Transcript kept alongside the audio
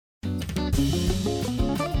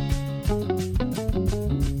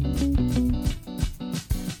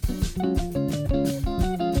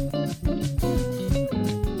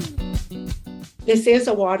This is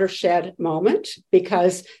a watershed moment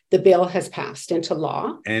because the bill has passed into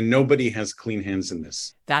law. And nobody has clean hands in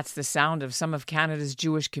this. That's the sound of some of Canada's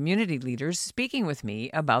Jewish community leaders speaking with me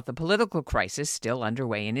about the political crisis still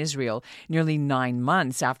underway in Israel, nearly 9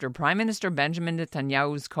 months after Prime Minister Benjamin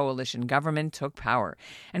Netanyahu's coalition government took power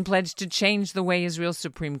and pledged to change the way Israel's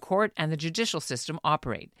Supreme Court and the judicial system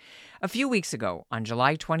operate. A few weeks ago, on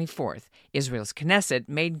July 24th, Israel's Knesset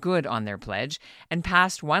made good on their pledge and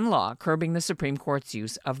passed one law curbing the Supreme Court's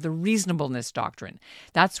use of the reasonableness doctrine.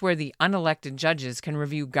 That's where the unelected judges can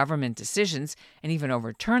review government decisions and even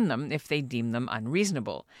overturn them if they deem them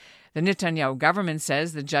unreasonable. The Netanyahu government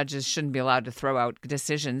says the judges shouldn't be allowed to throw out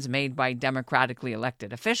decisions made by democratically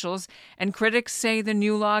elected officials, and critics say the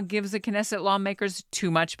new law gives the Knesset lawmakers too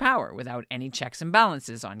much power without any checks and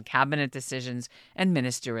balances on cabinet decisions and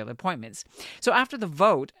ministerial appointments. So after the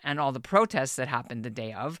vote and all the protests that happened the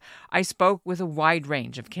day of, I spoke with a wide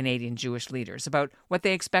range of Canadian Jewish leaders about what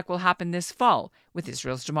they expect will happen this fall with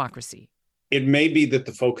Israel's democracy. It may be that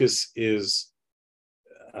the focus is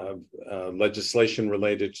legislation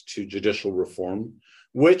related to judicial reform,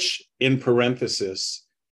 which, in parenthesis,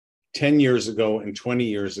 10 years ago and 20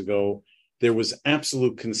 years ago, there was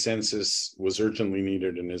absolute consensus was urgently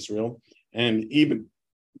needed in Israel. And even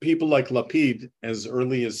people like Lapid, as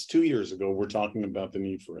early as 2 years ago, were talking about the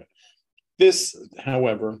need for it. This,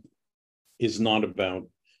 however, is not about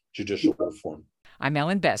judicial reform. I'm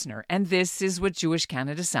Ellen Besner, and this is what Jewish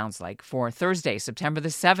Canada sounds like for Thursday, September the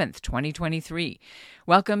 7th, 2023.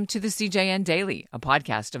 Welcome to the CJN Daily, a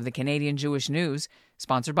podcast of the Canadian Jewish News,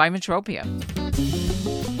 sponsored by Metropia.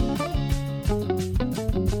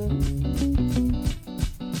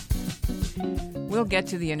 We'll get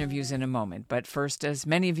to the interviews in a moment, but first, as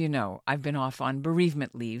many of you know, I've been off on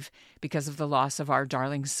bereavement leave because of the loss of our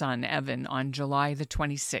darling son, Evan, on July the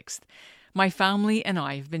 26th. My family and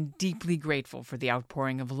I have been deeply grateful for the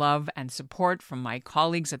outpouring of love and support from my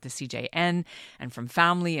colleagues at the CJN and from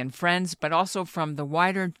family and friends, but also from the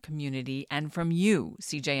wider community and from you,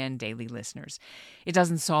 CJN Daily listeners. It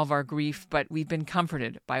doesn't solve our grief, but we've been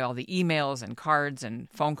comforted by all the emails and cards and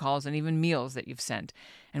phone calls and even meals that you've sent.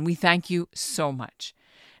 And we thank you so much.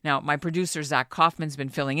 Now, my producer, Zach Kaufman's been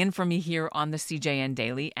filling in for me here on the CJN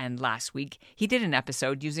Daily, and last week he did an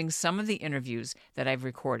episode using some of the interviews that I've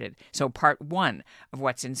recorded. So part 1 of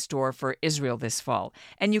what's in store for Israel this fall.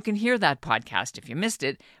 And you can hear that podcast, if you missed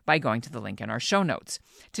it, by going to the link in our show notes.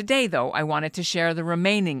 Today, though, I wanted to share the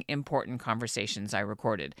remaining important conversations I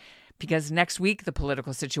recorded, because next week, the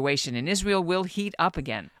political situation in Israel will heat up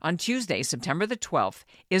again. On Tuesday, September the 12th,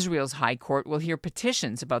 Israel's High Court will hear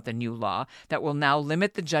petitions about the new law that will now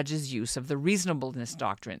limit the judges' use of the reasonableness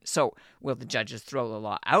doctrine. So, will the judges throw the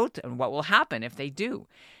law out, and what will happen if they do?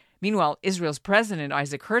 Meanwhile, Israel's President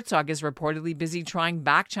Isaac Herzog is reportedly busy trying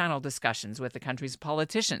back-channel discussions with the country's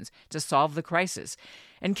politicians to solve the crisis.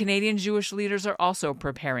 And Canadian Jewish leaders are also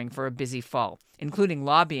preparing for a busy fall, including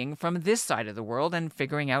lobbying from this side of the world and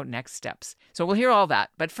figuring out next steps. So we'll hear all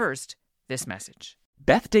that, but first, this message.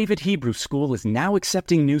 Beth David Hebrew School is now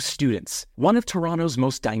accepting new students. One of Toronto's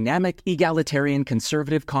most dynamic, egalitarian,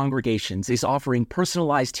 conservative congregations is offering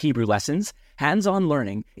personalized Hebrew lessons, hands-on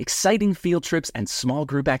learning, exciting field trips, and small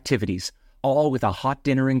group activities, all with a hot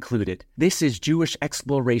dinner included. This is Jewish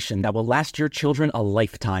exploration that will last your children a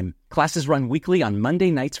lifetime. Classes run weekly on Monday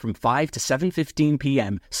nights from 5 to 7:15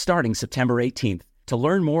 p.m., starting September 18th. To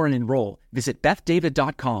learn more and enroll, visit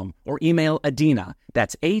bethdavid.com or email Adina,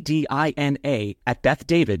 that's ADINA, at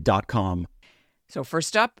bethdavid.com. So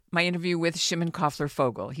first up, my interview with Shimon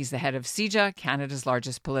Koffler-Fogel. He's the head of CIJA, Canada's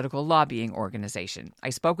largest political lobbying organization.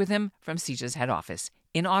 I spoke with him from CIJA's head office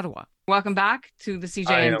in Ottawa. Welcome back to the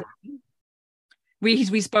CJN.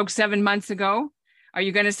 We spoke 7 months ago. Are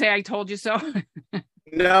you going to say I told you so?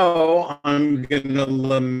 No, I'm going to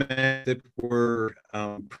lament that we're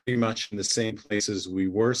pretty much in the same place as we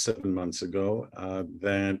were 7 months ago,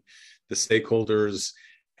 that the stakeholders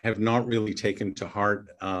have not really taken to heart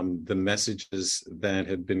the messages that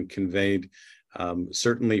have been conveyed,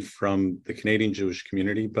 certainly from the Canadian Jewish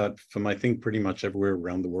community, but from, I think, pretty much everywhere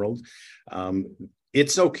around the world.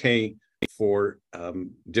 It's okay for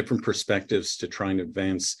different perspectives to try and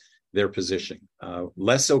advance their position.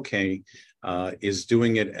 Less okay is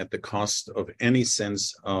doing it at the cost of any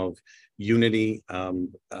sense of unity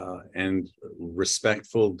and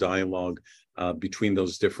respectful dialogue between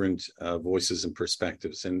those different voices and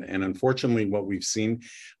perspectives. And unfortunately, what we've seen,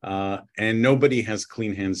 and nobody has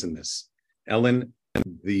clean hands in this. Ellen,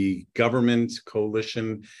 the government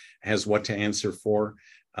coalition has what to answer for,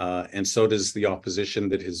 and so does the opposition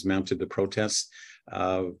that has mounted the protests.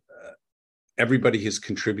 Everybody has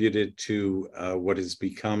contributed to what has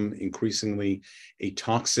become increasingly a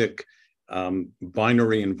toxic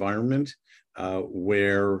binary environment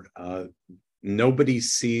where nobody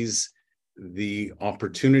sees the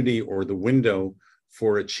opportunity or the window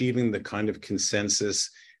for achieving the kind of consensus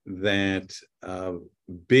that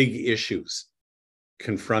big issues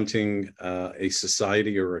confronting a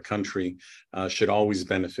society or a country should always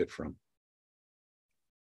benefit from.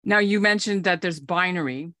 Now, you mentioned that there's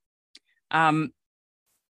binary. Now,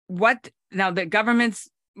 the government's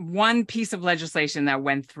one piece of legislation that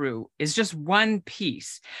went through is just one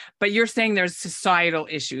piece, but you're saying there's societal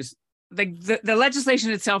issues. The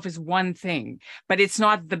legislation itself is one thing, but it's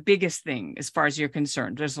not the biggest thing as far as you're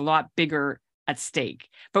concerned. There's a lot bigger at stake.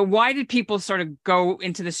 But why did people sort of go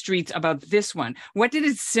into the streets about this one? What did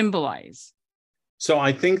it symbolize? So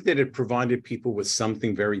I think that it provided people with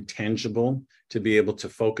something very tangible to be able to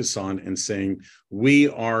focus on and saying, we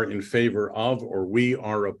are in favor of, or we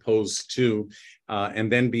are opposed to,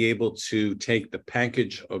 and then be able to take the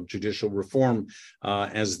package of judicial reform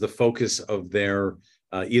as the focus of their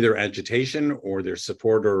either agitation or their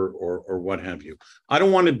support or what have you. I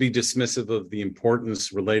don't want to be dismissive of the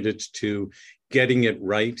importance related to getting it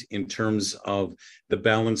right in terms of the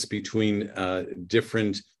balance between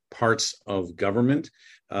different parts of government,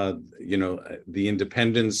 the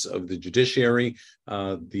independence of the judiciary,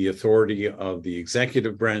 the authority of the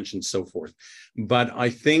executive branch, and so forth. But I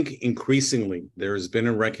think increasingly there has been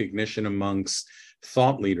a recognition amongst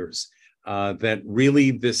thought leaders that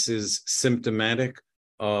really this is symptomatic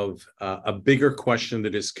of a bigger question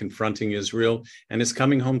that is confronting Israel and is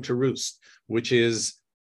coming home to roost, which is,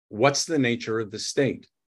 what's the nature of the state?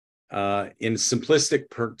 In simplistic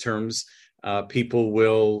terms, people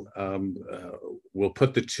will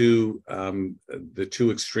put the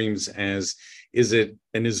two extremes as, is it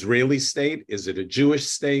an Israeli state? Is it a Jewish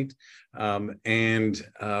state? And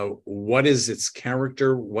what is its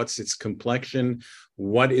character? What's its complexion?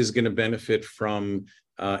 What is going to benefit from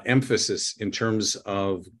emphasis in terms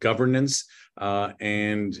of governance,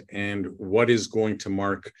 and what is going to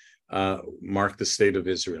mark the state of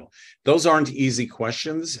Israel? Those aren't easy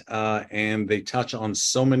questions, and they touch on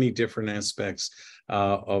so many different aspects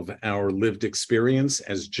of our lived experience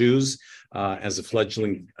as Jews, as a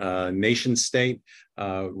fledgling nation state,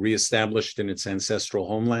 reestablished in its ancestral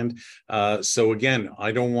homeland. So again,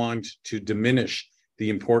 I don't want to diminish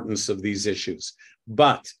the importance of these issues,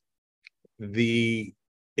 but the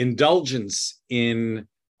indulgence in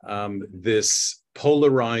this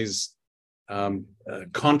polarized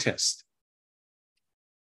contest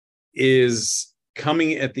is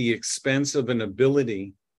coming at the expense of an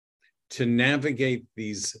ability to navigate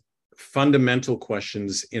these fundamental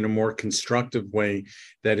questions in a more constructive way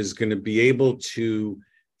that is going to be able to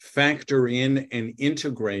factor in and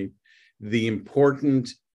integrate the important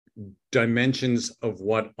dimensions of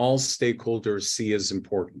what all stakeholders see as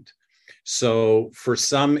important. So for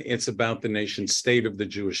some, it's about the nation state of the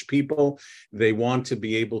Jewish people. They want to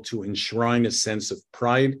be able to enshrine a sense of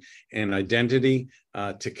pride and identity,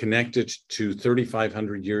 to connect it to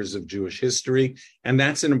 3,500 years of Jewish history. And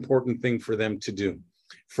that's an important thing for them to do.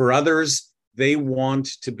 For others, they want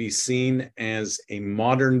to be seen as a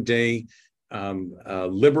modern day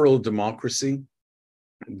liberal democracy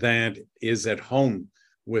that is at home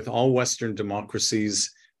with all Western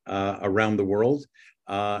democracies around the world.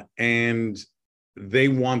 And they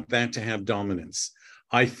want that to have dominance.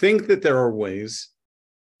 I think that there are ways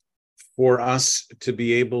for us to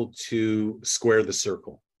be able to square the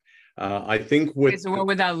circle. I think with... So what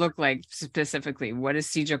would that look like specifically? What is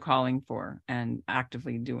CIJA calling for and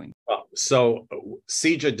actively doing? So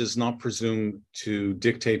CIJA does not presume to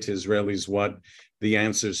dictate to Israelis what the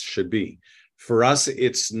answers should be. For us,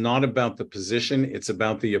 it's not about the position, it's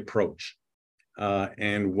about the approach.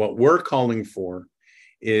 And what we're calling for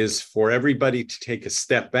is for everybody to take a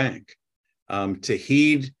step back, to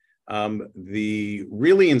heed the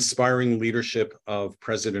really inspiring leadership of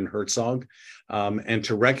President Herzog, and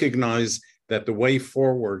to recognize that the way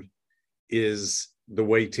forward is the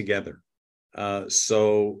way together.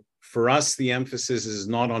 So for us, the emphasis is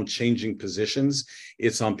not on changing positions,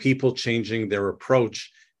 it's on people changing their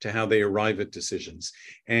approach to how they arrive at decisions.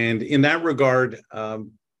 And in that regard,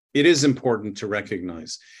 it is important to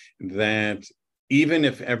recognize that even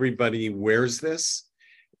if everybody wears this,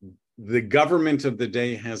 the government of the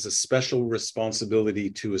day has a special responsibility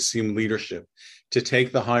to assume leadership, to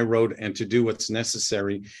take the high road and to do what's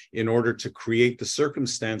necessary in order to create the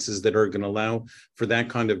circumstances that are going to allow for that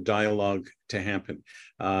kind of dialogue to happen.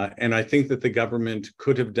 And I think that the government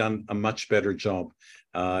could have done a much better job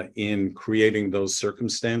in creating those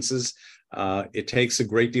circumstances. It takes a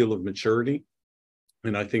great deal of maturity.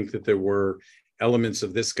 And I think that there were elements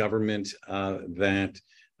of this government that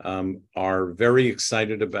are very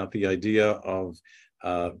excited about the idea of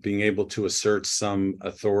being able to assert some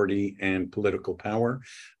authority and political power.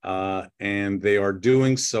 And they are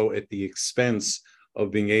doing so at the expense of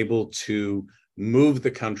being able to move the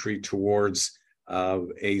country towards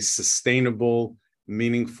a sustainable,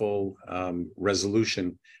 meaningful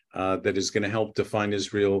resolution that is going to help define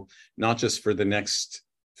Israel, not just for the next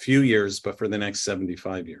few years, but for the next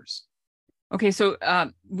 75 years. Okay, so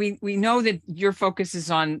we know that your focus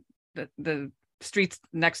is on the streets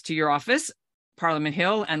next to your office, Parliament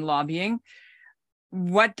Hill, and lobbying.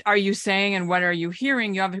 What are you saying and what are you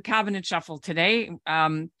hearing? You have a cabinet shuffle today.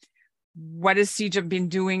 What has CIJA been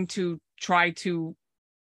doing to try to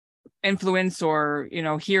influence or,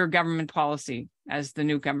 hear government policy as the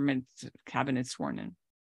new government cabinet sworn in?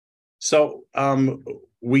 So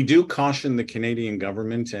we do caution the Canadian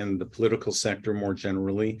government and the political sector more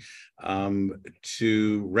generally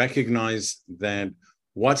to recognize that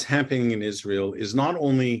what's happening in Israel is not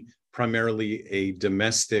only primarily a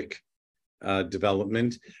domestic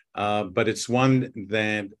development, but it's one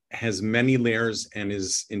that has many layers and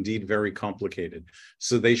is indeed very complicated.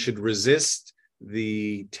 So they should resist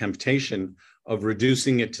the temptation of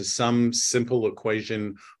reducing it to some simple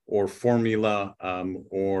equation or formula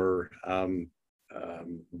or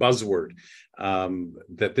buzzword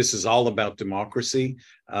that this is all about democracy.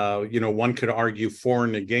 One could argue for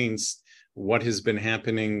and against what has been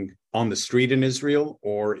happening on the street in Israel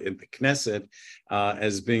or in the Knesset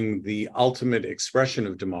as being the ultimate expression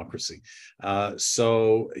of democracy. I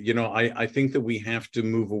think that we have to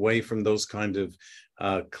move away from those kind of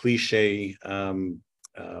cliche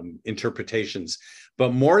interpretations.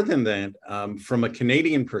 But more than that, from a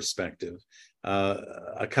Canadian perspective,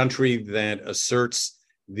 a country that asserts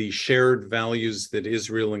the shared values that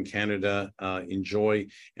Israel and Canada enjoy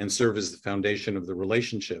and serve as the foundation of the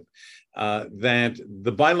relationship, that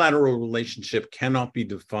the bilateral relationship cannot be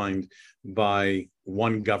defined by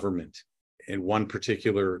one government in one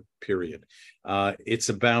particular period. It's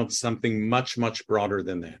about something much, much broader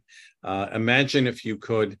than that. Imagine, if you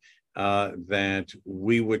could, that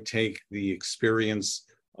we would take the experience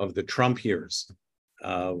of the Trump years,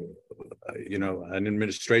 an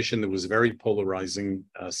administration that was very polarizing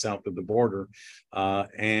south of the border,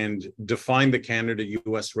 and define the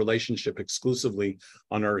Canada-U.S. relationship exclusively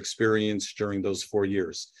on our experience during those 4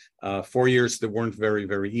 years. 4 years that weren't very,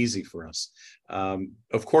 very easy for us.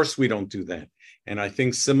 Of course, we don't do that. And I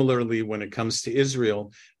think similarly, when it comes to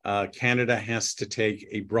Israel, Canada has to take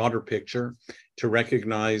a broader picture to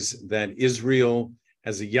recognize that Israel,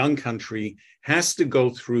 as a young country, has to go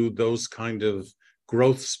through those kind of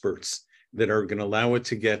growth spurts that are going to allow it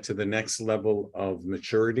to get to the next level of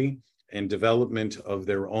maturity and development of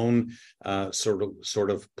their own sort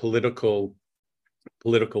of political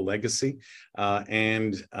legacy.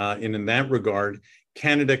 And in that regard,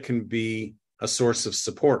 Canada can be a source of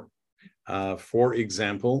support. For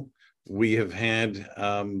example, we have had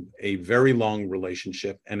a very long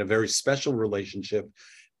relationship and a very special relationship,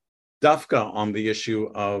 Dafka, on the issue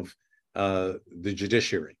of the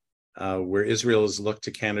judiciary, where Israel has looked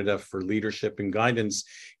to Canada for leadership and guidance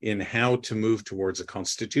in how to move towards a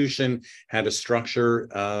constitution, how to structure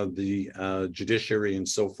the judiciary, and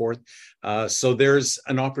so forth. So there's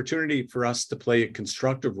an opportunity for us to play a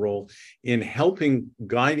constructive role in helping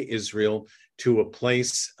guide Israel to a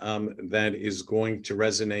place that is going to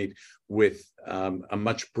resonate with a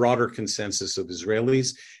much broader consensus of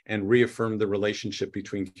Israelis and reaffirm the relationship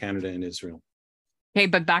between Canada and Israel. Okay,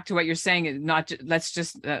 but back to what you're saying, let's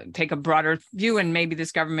just take a broader view, and maybe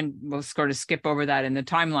this government will sort of skip over that in the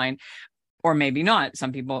timeline, or maybe not.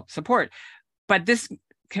 Some people support. But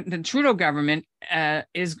the Trudeau government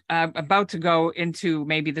is about to go into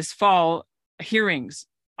maybe this fall hearings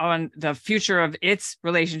on the future of its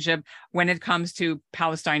relationship when it comes to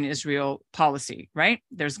Palestine-Israel policy, right?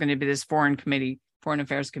 There's going to be this Foreign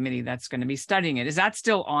Affairs Committee that's going to be studying it. Is that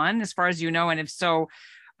still on, as far as you know? And if so,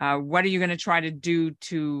 what are you going to try to do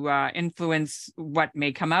to influence what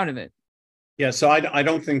may come out of it? Yeah, so I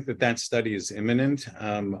don't think that study is imminent.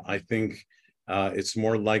 I think it's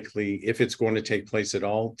more likely, if it's going to take place at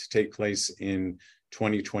all, to take place in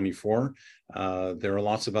 2024. There are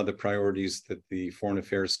lots of other priorities that the Foreign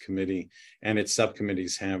Affairs Committee and its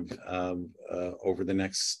subcommittees have over the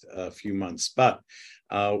next few months. But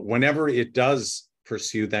whenever it does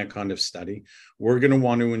pursue that kind of study, we're going to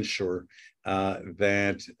want to ensure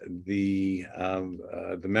that the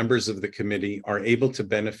members of the committee are able to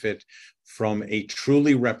benefit from a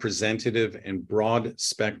truly representative and broad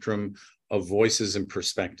spectrum of voices and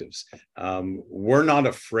perspectives. We're not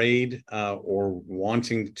afraid or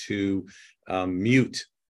wanting to mute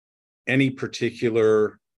any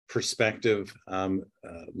particular perspective,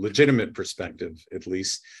 legitimate perspective at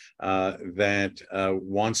least, that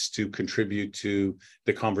wants to contribute to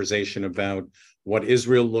the conversation about what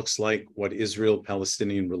Israel looks like, what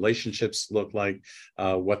Israel-Palestinian relationships look like,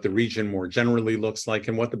 what the region more generally looks like,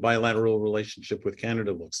 and what the bilateral relationship with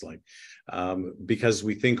Canada looks like, because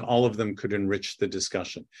we think all of them could enrich the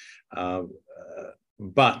discussion.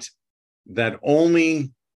 But that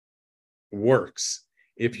only works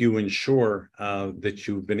if you ensure that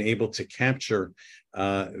you've been able to capture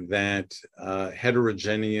that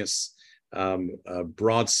heterogeneous,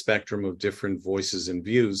 broad spectrum of different voices and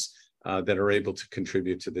views that are able to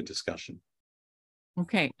contribute to the discussion.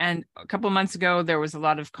 Okay. And a couple of months ago, there was a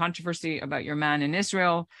lot of controversy about your man in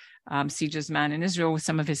Israel, CIJA's man in Israel, with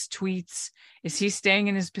some of his tweets. Is he staying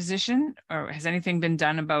in his position, or has anything been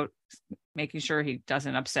done about making sure he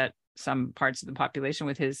doesn't upset some parts of the population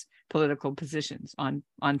with his political positions on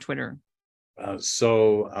Twitter?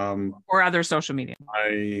 Or other social media?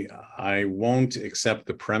 I won't accept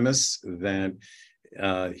the premise that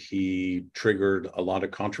he triggered a lot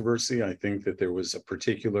of controversy. I think that there was a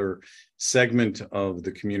particular segment of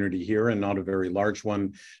the community here, and not a very large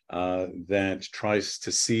one, that tries to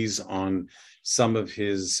seize on some of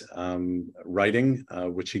his writing,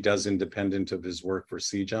 which he does independent of his work for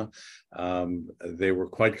CIJA. They were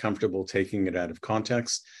quite comfortable taking it out of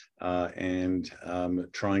context and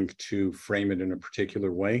trying to frame it in a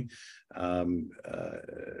particular way.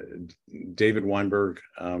 David Weinberg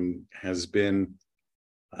has been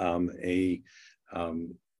a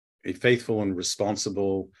faithful and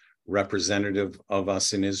responsible representative of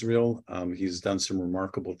us in Israel. He's done some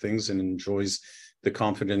remarkable things and enjoys the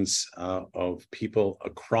confidence of people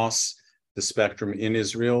across the spectrum in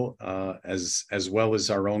Israel, as well as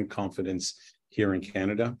our own confidence here in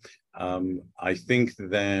Canada. I think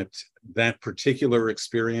that particular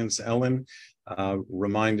experience, Ellen,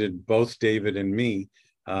 reminded both David and me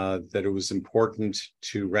that it was important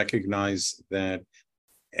to recognize that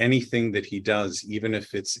anything that he does, even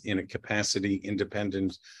if it's in a capacity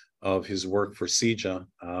independent of his work for CIJA,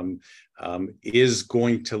 is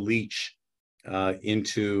going to leach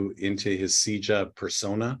into his CIJA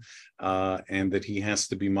persona, and that he has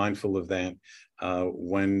to be mindful of that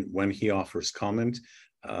when he offers comment.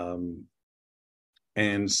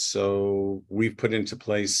 And so we've put into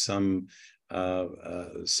place some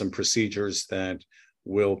procedures that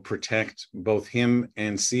will protect both him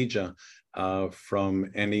and CIJA from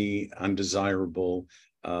any undesirable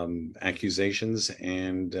accusations,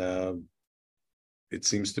 and it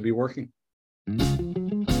seems to be working.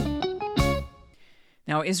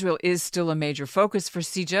 Now, Israel is still a major focus for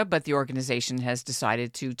CIJA, but the organization has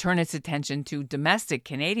decided to turn its attention to domestic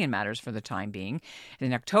Canadian matters for the time being. And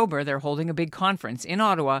in October, they're holding a big conference in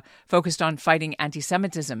Ottawa focused on fighting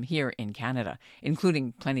anti-Semitism here in Canada,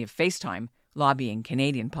 including plenty of FaceTime lobbying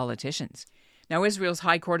Canadian politicians. Now, Israel's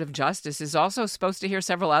High Court of Justice is also supposed to hear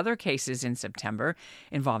several other cases in September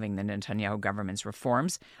involving the Netanyahu government's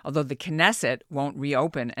reforms, although the Knesset won't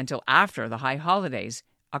reopen until after the high holidays,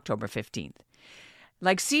 October 15th.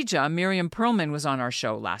 Like CIJA, Miriam Perlman was on our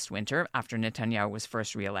show last winter after Netanyahu was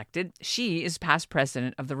first reelected. She is past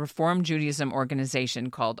president of the Reform Judaism organization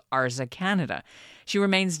called Arza Canada. She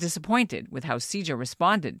remains disappointed with how CIJA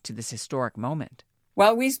responded to this historic moment.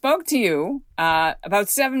 Well, we spoke to you about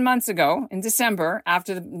 7 months ago in December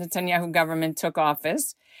after the Netanyahu government took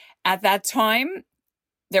office. At that time,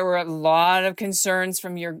 there were a lot of concerns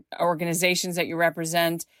from your organizations that you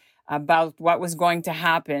represent about what was going to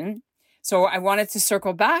happen. So I wanted to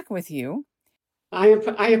circle back with you. I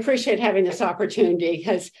appreciate having this opportunity,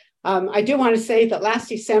 because I do want to say that last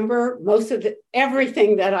December, most of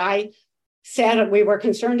everything that I said we were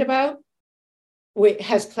concerned about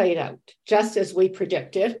has played out just as we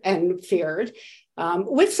predicted and feared,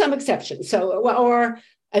 with some exceptions.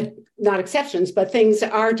 Not exceptions, but things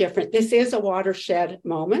are different. This is a watershed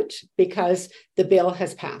moment because the bill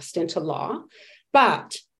has passed into law.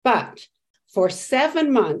 But for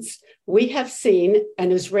 7 months, we have seen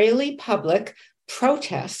an Israeli public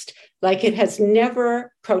protest like it has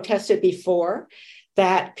never protested before,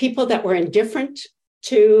 that people that were indifferent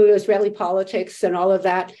to Israeli politics and all of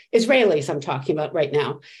that, Israelis I'm talking about right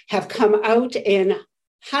now, have come out in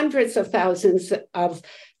hundreds of thousands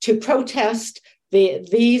to protest the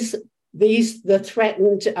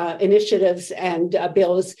threatened initiatives and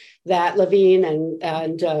bills that Levin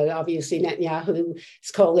and obviously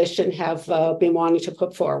Netanyahu's coalition have been wanting to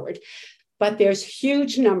put forward. But there's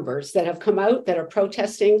huge numbers that have come out that are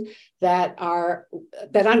protesting, that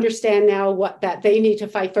understand now that they need to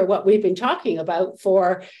fight for what we've been talking about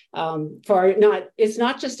it's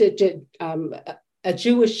not just a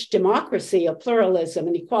Jewish democracy, a pluralism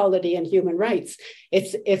and equality and human rights.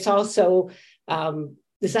 It's also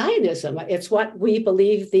Zionism. It's what we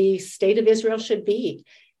believe the state of Israel should be.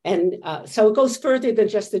 And so it goes further than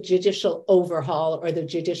just the judicial overhaul or the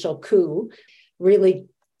judicial coup. Really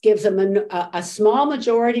gives them a small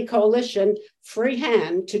majority coalition free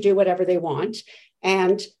hand to do whatever they want.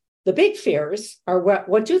 And the big fears are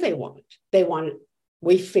what do they want? They want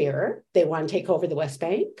to take over the West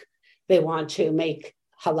Bank. They want to make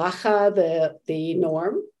halacha the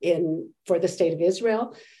norm for the state of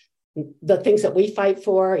Israel. The things that we fight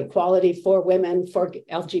for, equality for women, for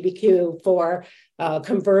LGBTQ, for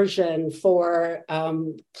conversion, for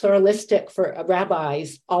pluralistic, for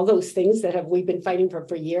rabbis, all those things that we've been fighting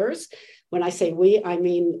for years. When I say we, I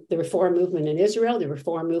mean the reform movement in Israel, the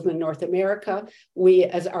reform movement in North America. We,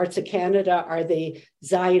 as Arts of Canada, are the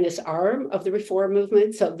Zionist arm of the reform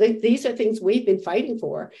movement. So these are things we've been fighting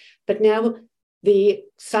for. But now the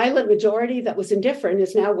silent majority that was indifferent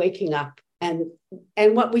is now waking up. And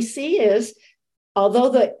what we see is,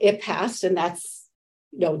 although it passed, and that's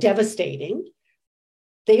devastating,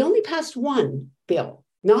 they only passed one bill,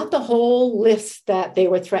 not the whole list that they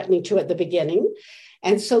were threatening to at the beginning.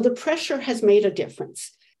 And so the pressure has made a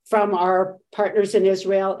difference from our partners in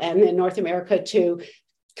Israel and in North America to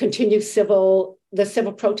continue the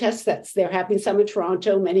civil protests. There have been some in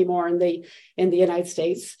Toronto, many more in the United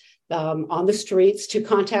States, on the streets, to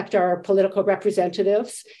contact our political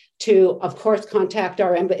representatives, to, of course, contact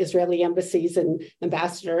our Israeli embassies and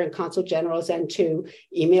ambassador and consul generals, and to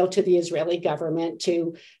email to the Israeli government,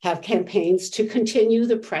 to have campaigns to continue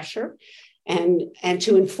the pressure and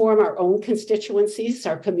to inform our own constituencies,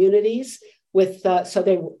 our communities, so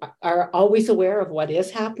they are always aware of what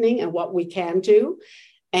is happening and what we can do.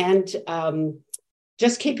 And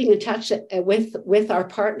just keeping in touch with our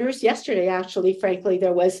partners. Yesterday, actually, frankly,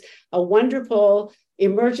 there was a wonderful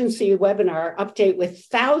emergency webinar update with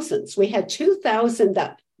thousands. We had 2,000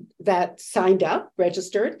 that signed up,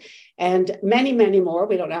 registered, and many, many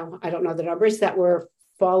more. I don't know the numbers that were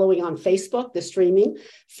following on Facebook, the streaming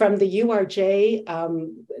from the URJ,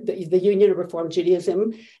 the Union of Reform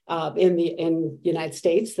Judaism in the United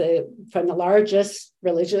States, from the largest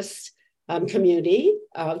religious community,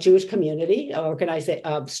 Jewish community,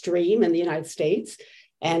 stream in the United States,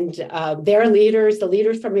 and their leaders, the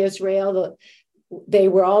leaders from Israel, they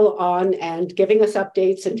were all on and giving us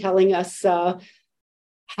updates and telling us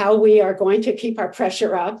how we are going to keep our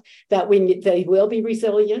pressure up, that they will be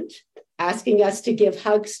resilient, asking us to give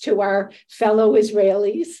hugs to our fellow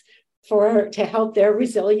Israelis to help their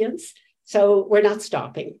resilience. So we're not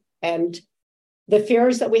stopping. And the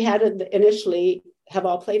fears that we had initially have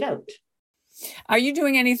all played out. Are you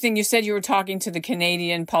doing anything? You said you were talking to the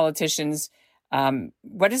Canadian politicians.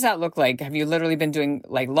 What does that look like? Have you literally been doing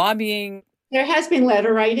lobbying? There has been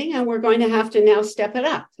letter writing, and we're going to have to now step it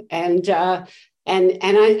up. And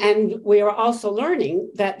we are also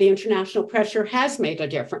learning that the international pressure has made a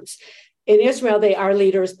difference. In Israel, our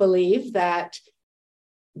leaders believe that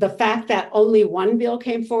the fact that only one bill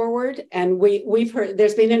came forward, and we've heard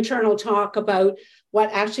there's been internal talk about what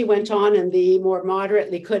actually went on, and the more moderate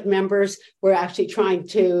Likud members were actually trying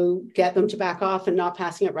to get them to back off and not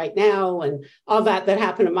passing it right now, and all that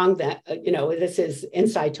happened among that. This is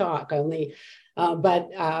inside talk only, but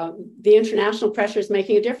the international pressure is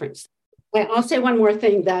making a difference. I'll say one more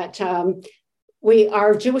thing, that we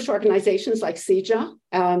are Jewish organizations like CIJA.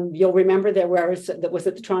 You'll remember that was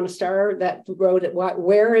at the Toronto Star that wrote it. Why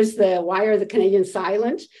are the Canadians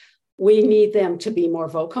silent? We need them to be more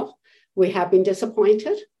vocal. We have been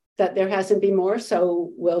disappointed that there hasn't been more,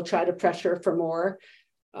 so we'll try to pressure for more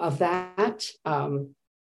of that.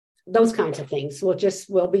 Those kinds of things.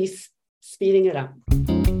 We'll be speeding it up.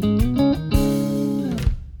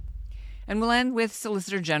 And we'll end with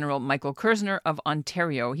Solicitor General Michael Kerzner of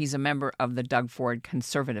Ontario. He's a member of the Doug Ford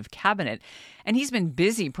Conservative Cabinet, and he's been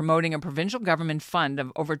busy promoting a provincial government fund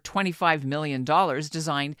of over $25 million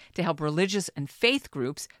designed to help religious and faith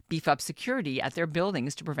groups beef up security at their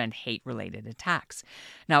buildings to prevent hate-related attacks.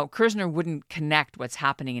 Now, Kerzner wouldn't connect what's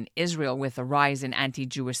happening in Israel with a rise in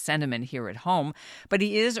anti-Jewish sentiment here at home, but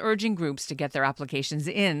he is urging groups to get their applications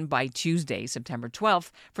in by Tuesday, September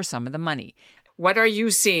 12th, for some of the money. What are you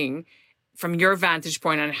seeing from your vantage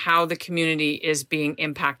point on how the community is being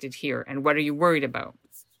impacted here, and what are you worried about?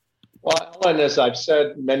 Well, Ellen, as I've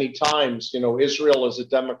said many times, Israel is a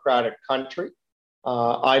democratic country.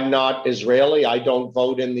 I'm not Israeli. I don't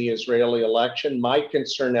vote in the Israeli election. My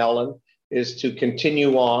concern, Ellen, is to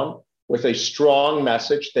continue on with a strong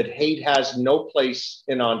message that hate has no place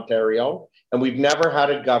in Ontario. And we've never had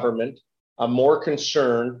a government more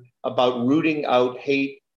concerned about rooting out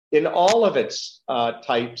hate in all of its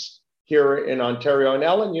types here in Ontario. And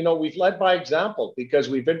Ellen, we've led by example because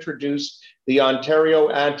we've introduced the Ontario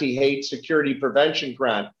Anti-Hate Security Prevention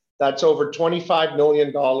Grant. That's over $25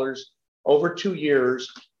 million over 2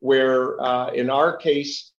 years, where in our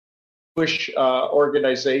case, Jewish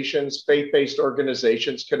organizations, faith-based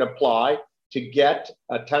organizations can apply to get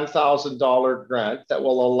a $10,000 grant that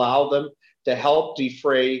will allow them to help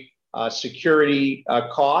defray security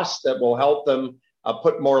costs, that will help them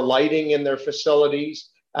put more lighting in their facilities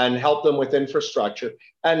and help them with infrastructure.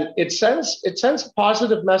 And it sends a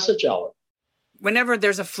positive message, Ellen. Whenever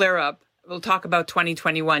there's a flare-up, we'll talk about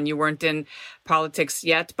 2021. You weren't in politics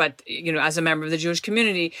yet, but as a member of the Jewish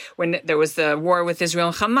community, when there was the war with Israel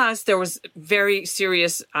and Hamas, there was very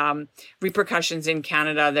serious repercussions in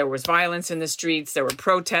Canada. There was violence in the streets. There were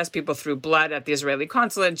protests. People threw blood at the Israeli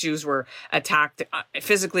consulate. Jews were attacked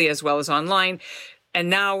physically as well as online. And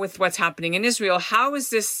now with what's happening in Israel, how is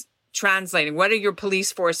this translating? What are your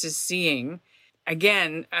police forces seeing,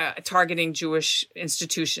 again, targeting Jewish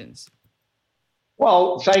institutions?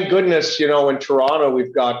 Well, thank goodness, in Toronto,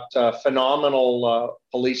 we've got phenomenal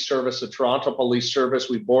police service, the Toronto Police Service.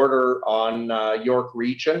 We border on York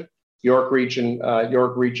Region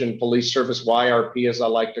Police Service, YRP, as I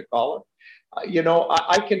like to call it.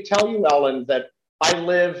 I can tell you, Ellen, that I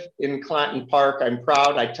live in Clanton Park. I'm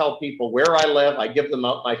proud. I tell people where I live. I give them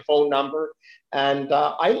out my phone number. And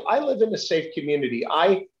I live in a safe community.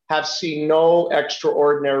 I have seen no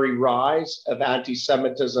extraordinary rise of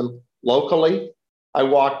anti-Semitism locally. I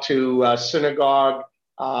walk to synagogue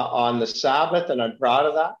on the Sabbath, and I'm proud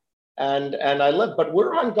of that. And I live, but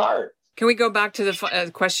we're on guard. Can we go back to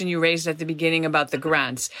the question you raised at the beginning about the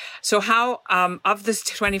grants? So how, of this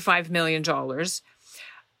 $25 million,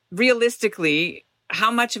 realistically, how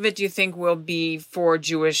much of it do you think will be for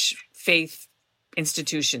Jewish faith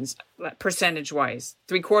institutions, percentage-wise?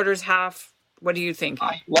 3/4, half? What do you think?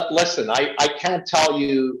 Listen, I can't tell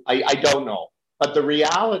you. I don't know. But the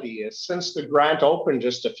reality is, since the grant opened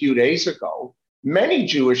just a few days ago, many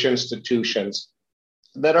Jewish institutions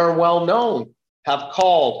that are well known have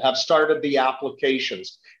started the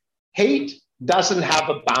applications. Hate doesn't have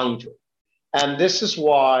a boundary. And this is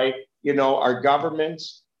why, our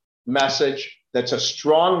government's message, that's a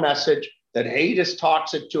strong message, that hate is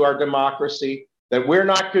toxic to our democracy, that we're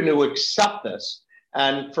not going to accept this.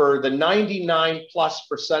 And for the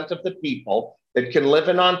 99+% of the people that can live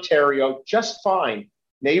in Ontario just fine,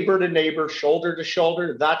 neighbor to neighbor, shoulder to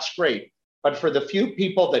shoulder, that's great. But for the few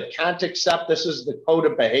people that can't accept this is the code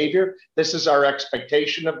of behavior, this is our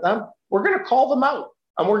expectation of them, we're going to call them out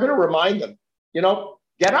and we're going to remind them,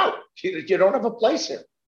 get out. You don't have a place here.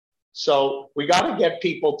 So we got to get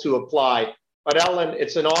people to apply. But Ellen,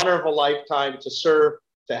 it's an honor of a lifetime to serve,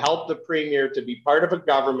 to help the Premier, to be part of a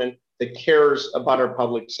government that cares about our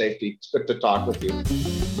public safety. It's good to talk with you.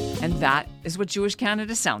 And that is what Jewish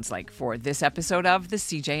Canada sounds like for this episode of the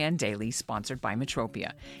CJN Daily, sponsored by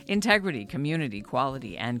Metropia. Integrity, community,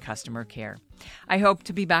 quality, and customer care. I hope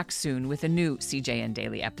to be back soon with a new CJN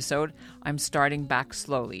Daily episode. I'm starting back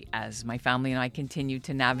slowly as my family and I continue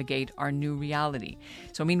to navigate our new reality.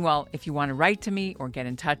 So meanwhile, if you want to write to me or get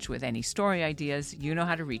in touch with any story ideas, you know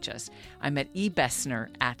how to reach us. I'm at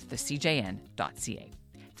ebessner@thecjn.ca.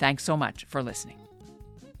 Thanks so much for listening.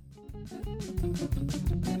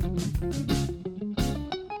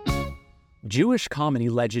 Jewish comedy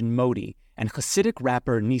legend Modi and Hasidic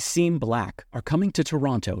rapper Nissim Black are coming to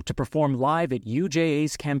Toronto to perform live at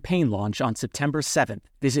UJA's campaign launch on September 7th.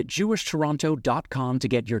 Visit jewishtoronto.com to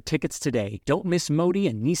get your tickets today. Don't miss Modi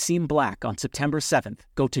and Nissim Black on September 7th.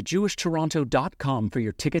 Go to jewishtoronto.com for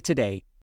your ticket today.